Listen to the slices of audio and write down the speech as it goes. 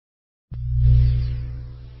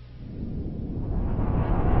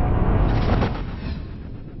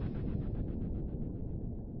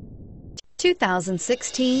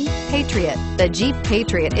2016 Patriot. The Jeep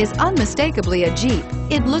Patriot is unmistakably a Jeep.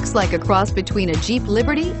 It looks like a cross between a Jeep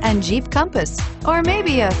Liberty and Jeep Compass, or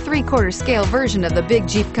maybe a 3/4 scale version of the big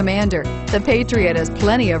Jeep Commander. The Patriot has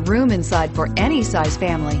plenty of room inside for any size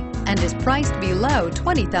family and is priced below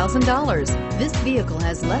 $20,000. This vehicle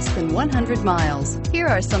has less than 100 miles. Here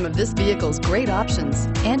are some of this vehicle's great options: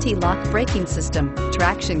 anti-lock braking system,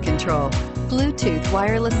 traction control, Bluetooth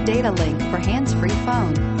wireless data link for hands-free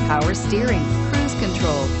phone, power steering, cruise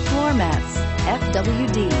control, floor mats,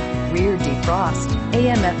 FWD, rear defrost,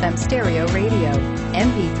 AM/FM stereo radio,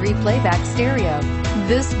 MP3 playback stereo.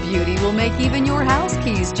 This beauty will make even your house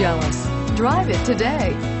keys jealous. Drive it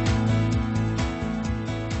today.